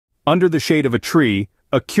Under the shade of a tree,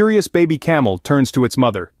 a curious baby camel turns to its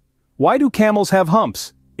mother. "Why do camels have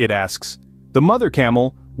humps?" it asks. The mother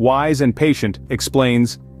camel, wise and patient,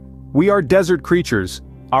 explains, "We are desert creatures.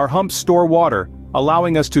 Our humps store water,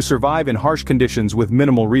 allowing us to survive in harsh conditions with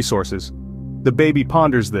minimal resources." The baby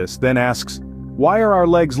ponders this, then asks, "Why are our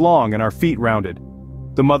legs long and our feet rounded?"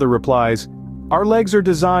 The mother replies, "Our legs are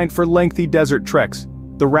designed for lengthy desert treks.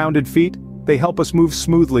 The rounded feet, they help us move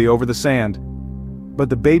smoothly over the sand." But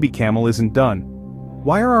the baby camel isn't done.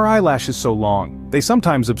 "Why are our eyelashes so long? They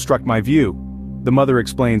sometimes obstruct my view." The mother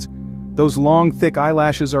explains, "Those long, thick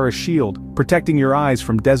eyelashes are a shield, protecting your eyes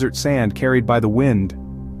from desert sand carried by the wind."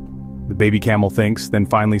 The baby camel thinks, then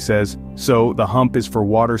finally says, "So the hump is for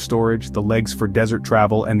water storage, the legs for desert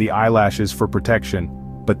travel, and the eyelashes for protection.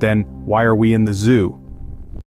 But then, why are we in the zoo?"